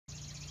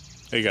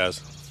Hey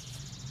guys,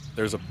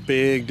 there's a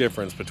big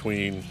difference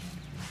between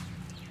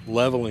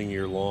leveling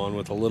your lawn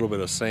with a little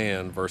bit of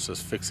sand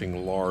versus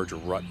fixing large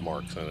rut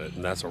marks in it,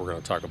 and that's what we're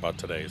going to talk about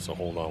today, so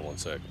hold on one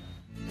sec.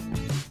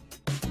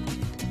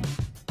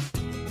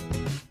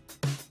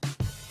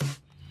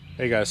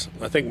 Hey guys,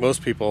 I think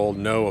most people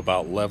know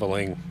about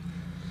leveling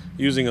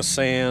using a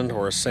sand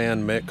or a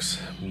sand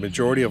mix.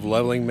 Majority of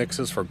leveling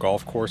mixes for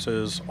golf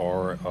courses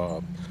are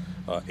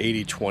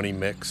 80-20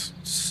 mix,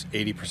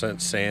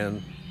 80%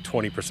 sand,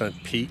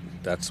 20% peat.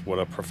 That's what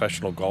a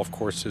professional golf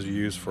course is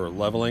used for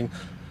leveling,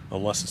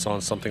 unless it's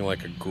on something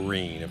like a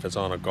green. If it's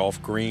on a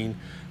golf green,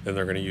 then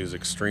they're going to use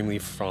extremely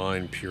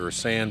fine pure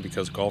sand,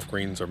 because golf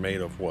greens are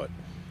made of what?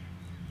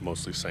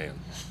 Mostly sand.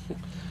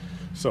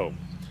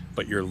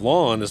 But your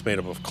lawn is made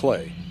up of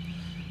clay.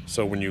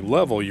 So when you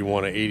level, you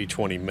want an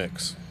 80-20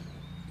 mix.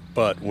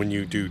 But when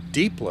you do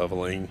deep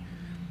leveling,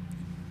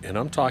 and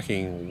I'm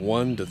talking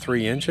 1 to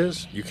 3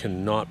 inches, you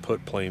cannot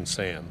put plain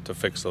sand to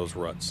fix those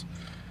ruts.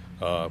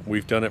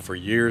 We've done it for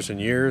years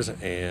and years,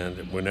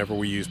 and whenever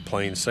we use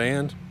plain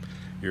sand,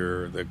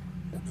 the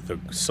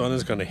sun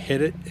is going to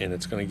hit it, and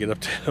it's going to get up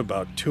to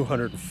about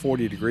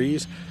 240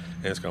 degrees,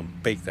 and it's going to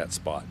bake that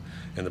spot.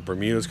 And the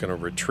Bermuda is going to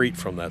retreat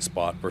from that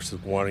spot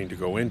versus wanting to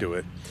go into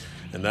it.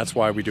 And that's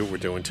why we do what we're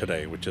doing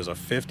today, which is a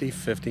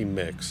 50-50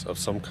 mix of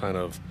some kind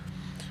of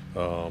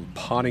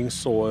potting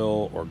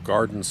soil or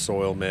garden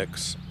soil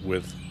mix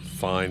with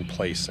fine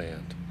play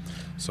sand.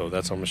 So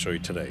that's what I'm going to show you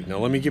today. Now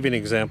let me give you an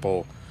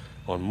example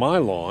on my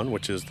lawn,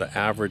 which is the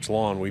average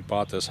lawn. We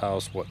bought this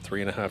house, what,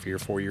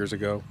 4 years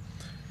ago?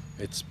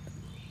 It's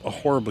a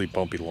horribly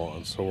bumpy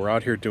lawn. So we're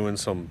out here doing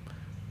some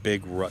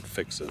big rut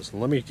fixes.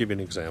 Let me give you an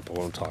example of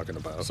what I'm talking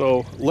about.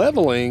 So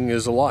leveling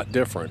is a lot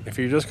different. If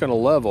you're just going to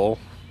level,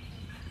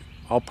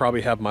 I'll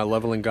probably have my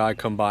leveling guy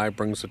come by,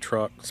 brings the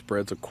truck,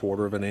 spreads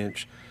 1/4 of an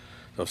inch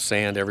of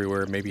sand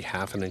everywhere, maybe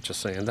 1/2 inch of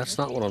sand. That's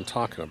not what I'm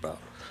talking about.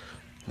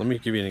 Let me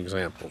give you an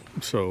example.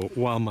 So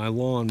while my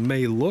lawn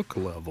may look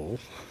level,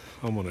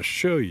 I'm going to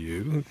show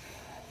you.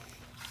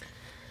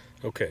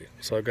 Okay,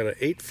 so I've got an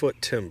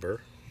 8-foot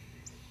timber,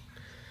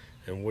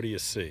 and what do you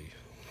see?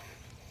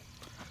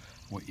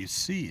 What you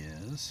see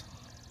is,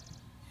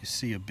 you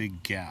see a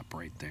big gap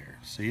right there.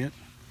 See it?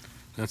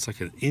 That's like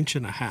 1.5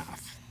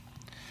 inches.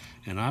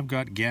 And I've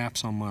got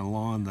gaps on my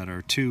lawn that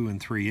are 2 and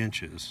 3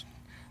 inches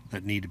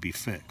that need to be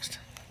fixed.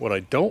 What I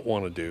don't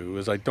want to do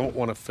is I don't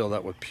want to fill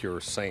that with pure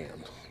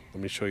sand.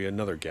 Let me show you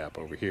another gap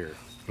over here.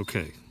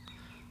 Okay,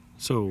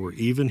 so we're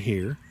even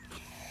here,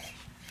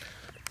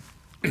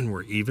 and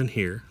we're even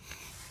here,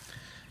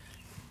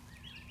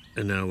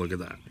 and now look at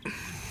that.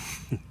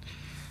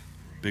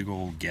 Big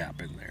old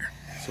gap in there.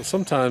 So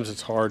sometimes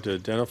it's hard to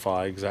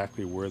identify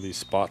exactly where these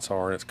spots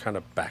are, and it's kind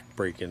of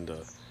backbreaking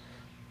to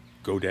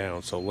go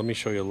down. So let me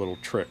show you a little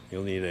trick.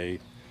 You'll need a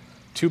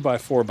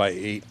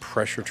 2x4x8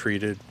 pressure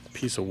treated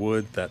piece of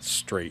wood that's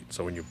straight.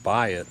 So when you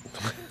buy it,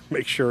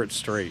 make sure it's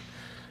straight,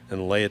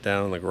 and lay it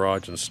down in the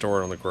garage and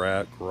store it on the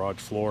garage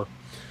floor.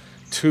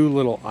 2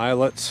 little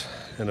eyelets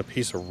and a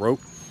piece of rope.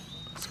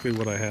 Basically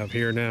what I have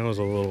here now is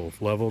a little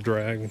level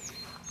drag.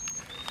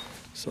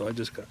 So I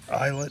just got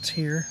eyelets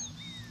here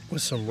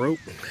with some rope,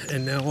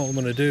 and now all I'm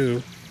going to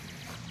do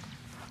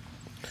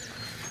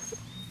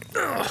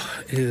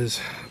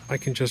is I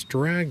can just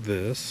drag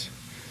this,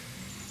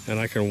 and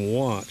I can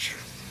watch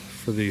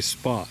for these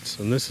spots.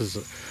 And this is,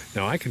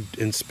 now I can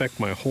inspect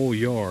my whole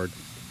yard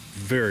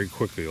very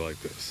quickly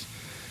like this.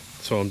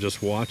 So I'm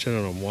just watching,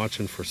 and I'm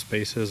watching for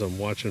spaces, I'm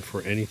watching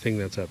for anything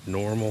that's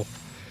abnormal.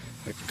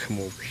 I can come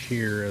over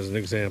here as an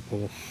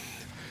example.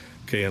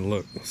 Okay, and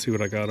look, see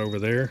what I got over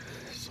there?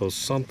 So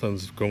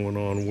something's going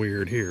on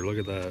weird here. Look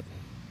at that.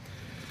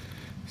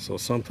 So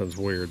something's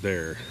weird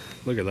there.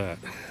 Look at that.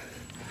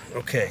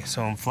 Okay,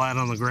 so I'm flat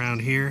on the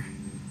ground here.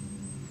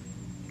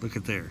 Look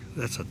at there.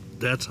 That's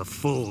a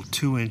full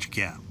 2-inch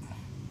gap.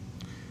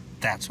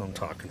 That's what I'm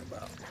talking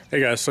about.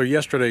 Hey guys, so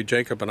yesterday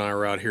Jacob and I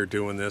were out here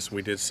doing this.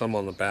 We did some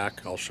on the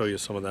back. I'll show you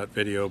some of that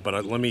video,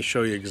 but let me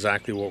show you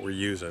exactly what we're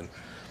using.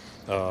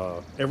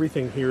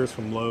 Everything here is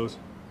from Lowe's.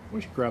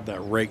 We should grab that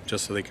rake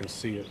just so they can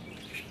see it.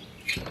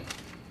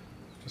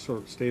 Just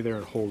sort of stay there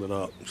and hold it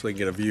up so they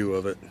get a view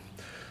of it.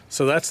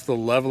 So that's the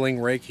leveling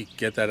rake. You can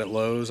get that at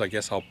Lowe's. I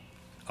guess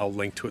I'll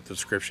link to it in the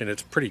description.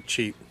 It's pretty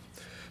cheap,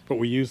 but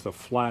we use the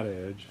flat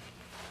edge.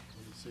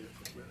 Let me see it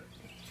for a minute.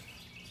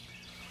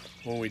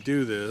 When we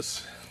do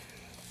this,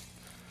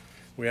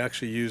 we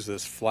actually use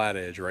this flat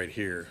edge right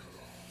here.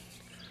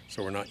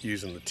 So we're not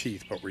using the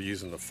teeth, but we're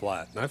using the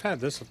flat. And I've had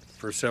this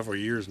for several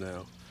years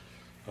now.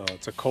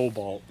 It's a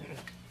cobalt.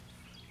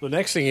 The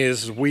next thing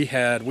is we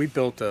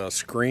built a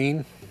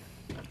screen.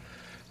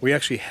 We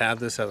actually have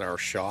this at our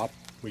shop.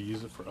 We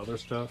use it for other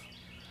stuff.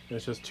 And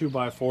it's just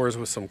 2x4s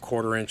with some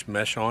 1/4 inch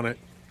mesh on it.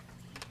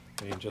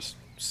 And just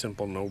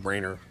simple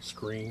no-brainer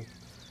screen.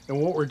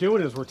 And what we're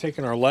doing is we're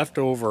taking our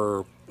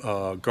leftover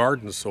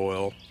garden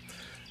soil.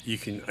 You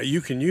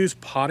can use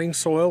potting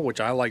soil,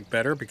 which I like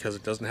better because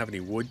it doesn't have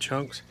any wood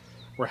chunks.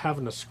 We're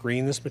having to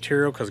screen this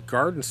material because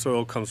garden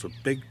soil comes with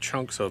big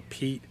chunks of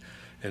peat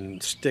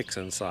and sticks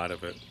inside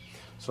of it.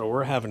 So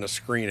we're having to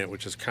screen it,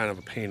 which is kind of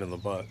a pain in the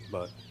butt,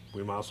 but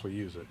we might as well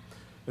use it.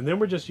 And then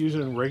we're just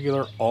using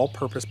regular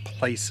all-purpose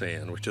play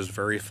sand, which is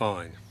very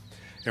fine.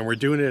 And we're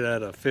doing it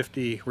at a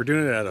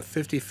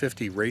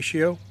 50-50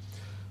 ratio.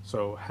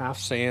 So half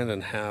sand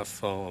and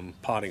half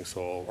potting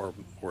soil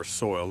or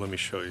soil. Let me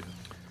show you.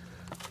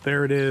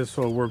 There it is.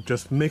 So we're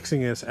just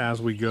mixing this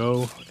as we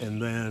go. And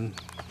then,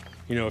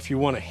 you know, if you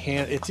want to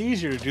it's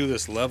easier to do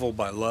this level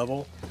by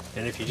level.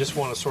 And if you just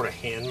want to sort of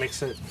hand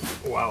mix it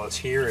while it's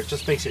here, it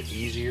just makes it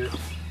easier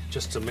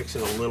just to mix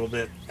it a little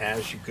bit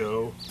as you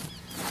go,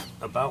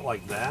 about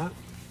like that,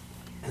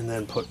 and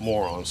then put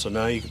more on. So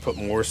now you can put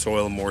more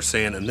soil and more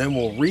sand, and then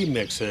we'll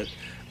remix it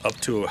up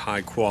to a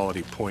high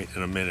quality point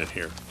in a minute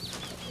here.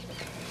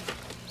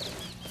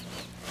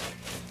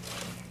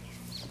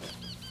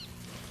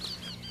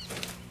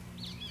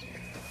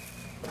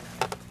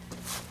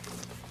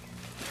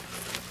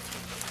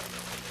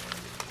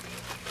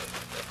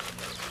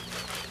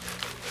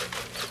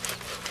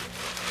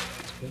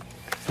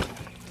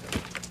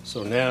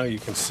 So now you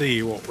can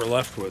see what we're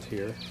left with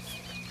here.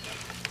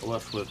 We're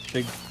left with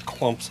big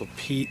clumps of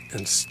peat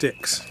and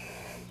sticks.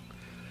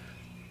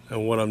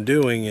 And what I'm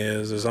doing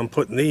is I'm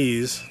putting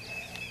these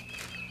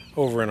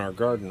over in our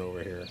garden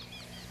over here.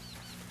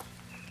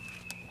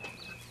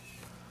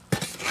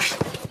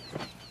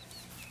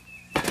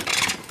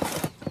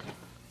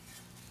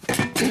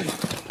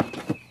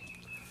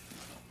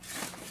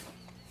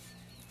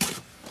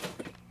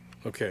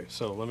 Okay,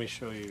 so let me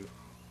show you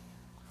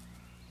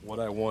what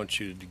I want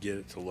you to get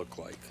it to look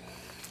like.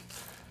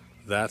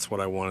 That's what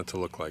I want it to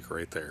look like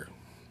right there.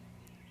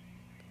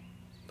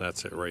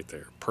 That's it right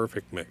there.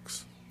 Perfect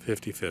mix.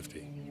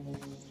 50-50.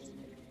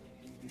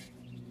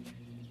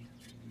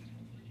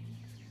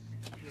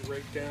 You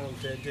rake down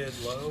dead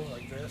low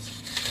like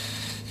this.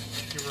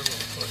 Give her a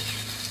little push.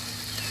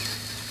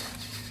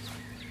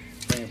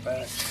 Bring it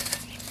back.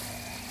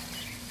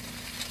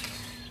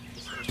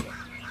 Just like that.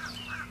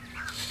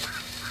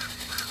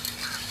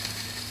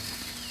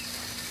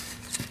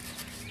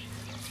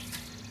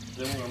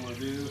 Then what I'm going to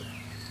do,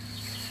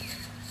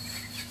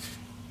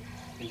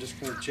 I'm just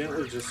going to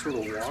gently just sort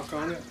of walk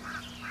on it.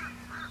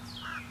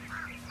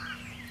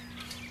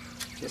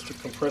 Just to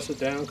compress it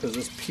down because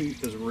this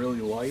peat is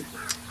really light.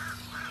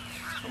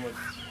 I'm going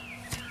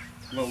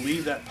to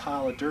leave that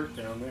pile of dirt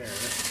down there.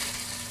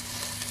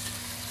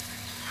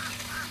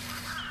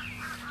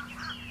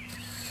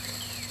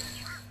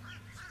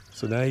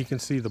 So now you can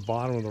see the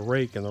bottom of the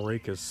rake, and the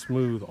rake is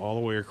smooth all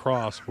the way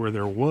across where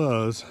there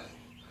was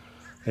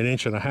 1.5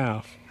 inches.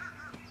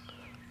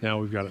 Now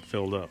we've got it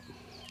filled up.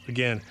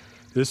 Again,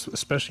 this,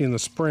 especially in the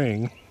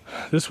spring,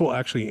 this will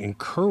actually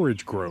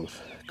encourage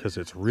growth because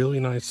it's really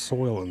nice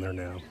soil in there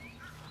now.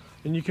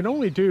 And you can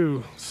only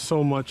do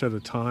so much at a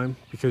time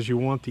because you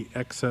want the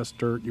excess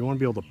dirt. You want to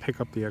be able to pick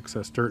up the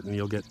excess dirt, and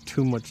you'll get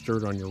too much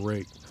dirt on your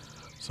rake.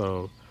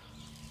 So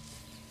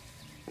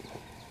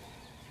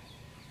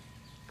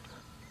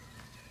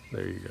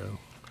there you go.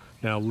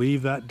 Now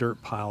leave that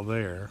dirt pile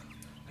there,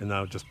 and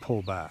now just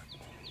pull back.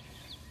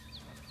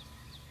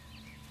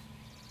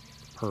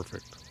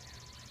 Perfect.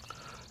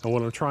 And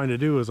what I'm trying to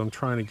do is I'm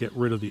trying to get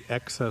rid of the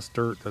excess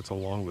dirt that's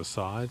along the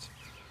sides.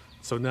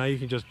 So now you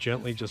can just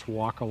gently just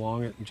walk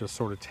along it and just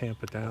sort of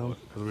tamp it down,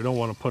 because we don't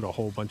want to put a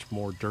whole bunch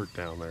more dirt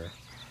down there.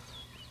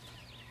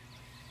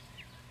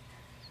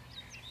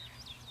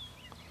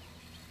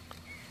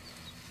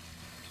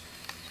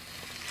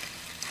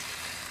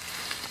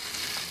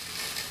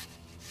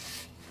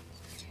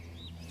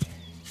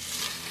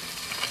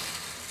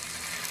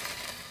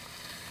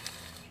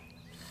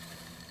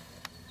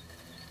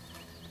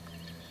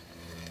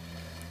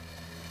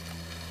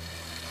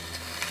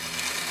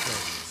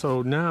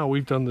 So now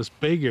we've done this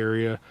big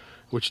area,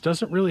 which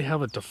doesn't really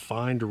have a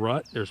defined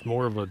rut. There's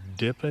more of a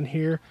dip in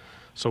here.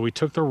 So we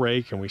took the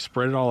rake and we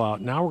spread it all out.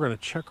 Now we're going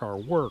to check our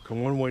work.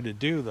 And one way to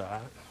do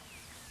that,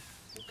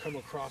 I'll come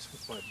across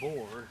with my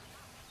board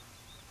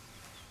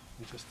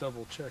and just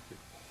double check it.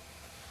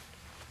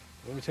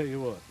 Let me tell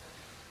you what,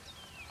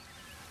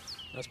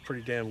 that's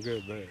pretty damn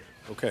good there.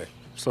 Okay,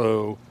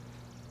 so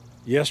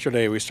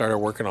yesterday we started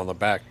working on the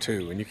back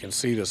too, and you can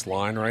see this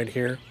line right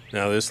here.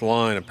 Now this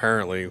line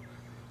apparently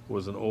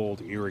was an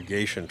old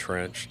irrigation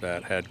trench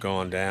that had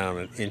gone down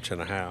 1.5 inches.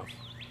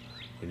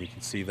 And you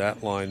can see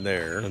that line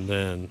there. And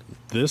then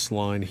this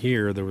line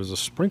here, there was a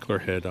sprinkler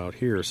head out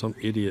here. Some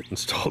idiot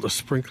installed a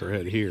sprinkler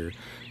head here.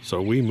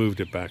 So we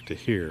moved it back to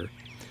here.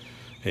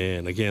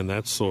 And again,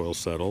 that's soil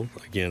settled.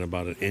 Again,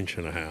 about 1.5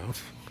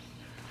 inches.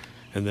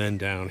 And then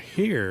down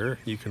here,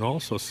 you can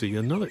also see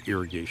another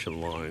irrigation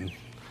line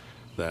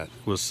that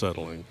was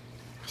settling.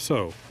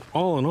 So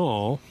all in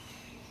all,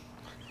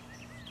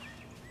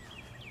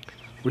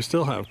 we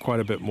still have quite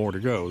a bit more to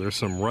go. There's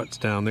some ruts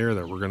down there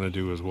that we're going to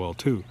do as well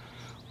too.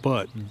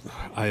 But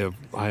I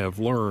have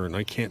learned,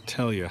 I can't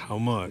tell you how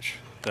much,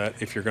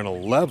 that if you're going to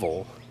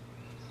level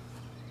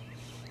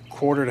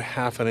 1/4 to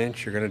 1/2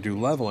 inch, you're going to do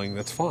leveling,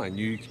 that's fine.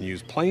 You can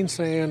use plain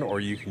sand or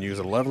you can use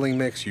a leveling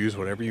mix, use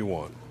whatever you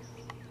want.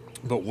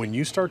 But when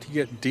you start to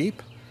get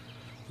deep,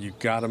 you've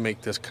got to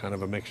make this kind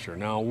of a mixture.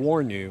 Now I'll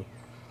warn you,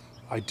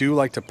 I do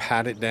like to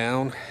pat it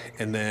down,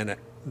 and then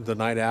the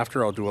night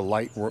after I'll do a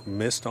light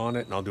mist on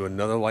it, and I'll do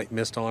another light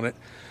mist on it.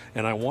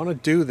 And I want to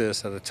do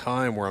this at a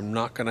time where I'm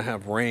not going to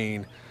have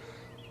rain,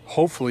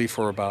 hopefully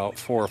for about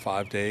 4 or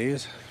 5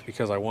 days,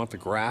 because I want the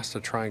grass to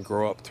try and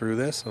grow up through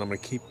this, and I'm going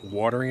to keep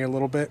watering it a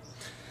little bit.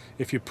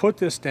 If you put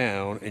this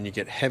down and you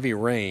get heavy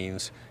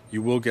rains,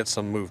 you will get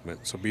some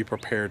movement, so be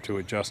prepared to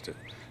adjust it,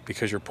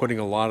 because you're putting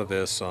a lot of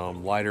this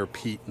lighter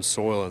peat and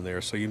soil in there,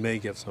 so you may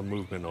get some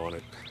movement on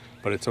it.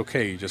 But it's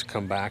okay, you just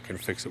come back and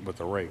fix it with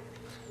the rake.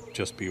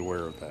 Just be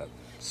aware of that.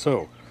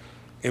 So,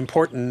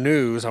 important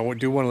news, I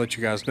do want to let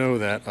you guys know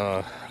that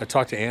I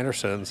talked to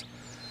Anderson's,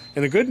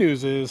 and the good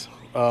news is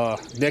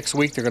next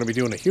week they're going to be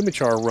doing a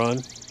Humichar run,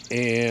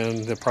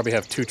 and they'll probably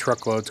have 2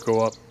 truckloads go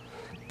up.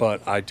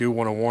 But I do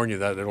want to warn you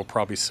that it'll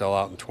probably sell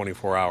out in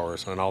 24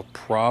 hours, and I'll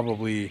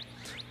probably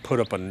put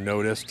up a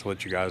notice to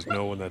let you guys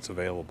know when that's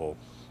available.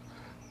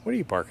 What are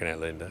you barking at,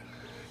 Linda?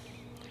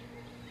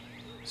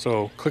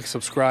 So click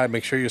subscribe,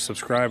 make sure you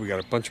subscribe. We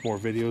got a bunch more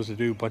videos to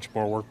do, a bunch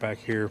more work back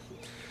here.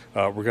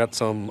 We got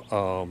some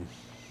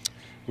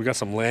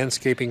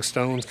landscaping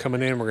stones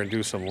coming in. We're going to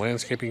do some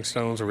landscaping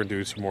stones. We're going to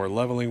do some more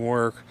leveling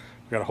work.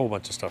 We got a whole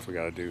bunch of stuff we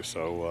got to do.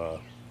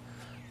 So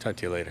talk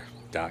to you later.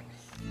 Doc.